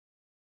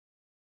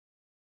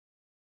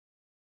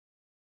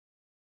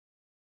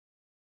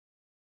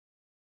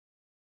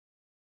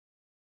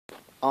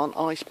on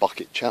ice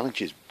bucket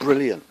challenges.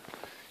 Brilliant.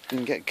 You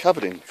can get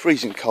covered in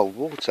freezing cold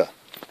water.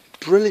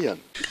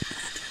 Brilliant.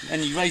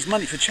 And you raise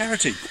money for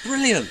charity.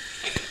 Brilliant.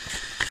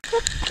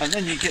 And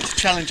then you get to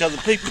challenge other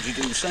people to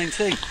do the same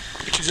thing,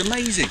 which is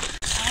amazing.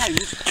 And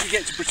you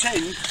get to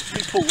pretend to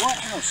be Paul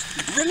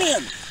Whitehouse.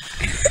 Brilliant.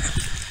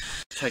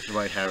 Take it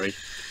away, Harry.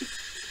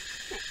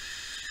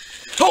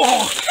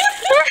 Oh!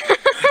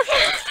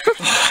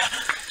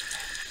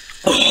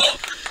 Oh!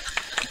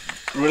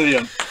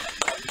 Brilliant.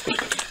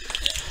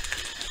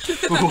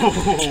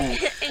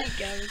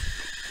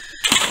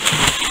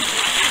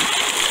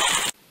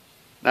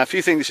 Now, if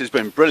you think this has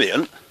been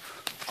brilliant,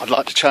 I'd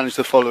like to challenge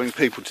the following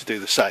people to do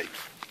the same.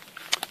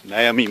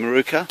 Naomi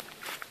Maruka,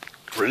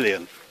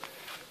 brilliant.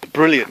 The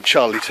brilliant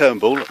Charlie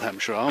Turnbull at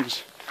Hampshire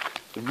Arms.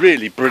 The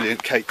really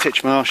brilliant Kate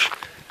Titchmarsh.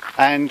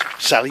 And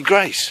Sally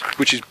Grace,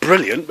 which is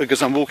brilliant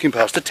because I'm walking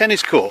past a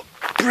tennis court.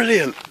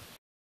 Brilliant.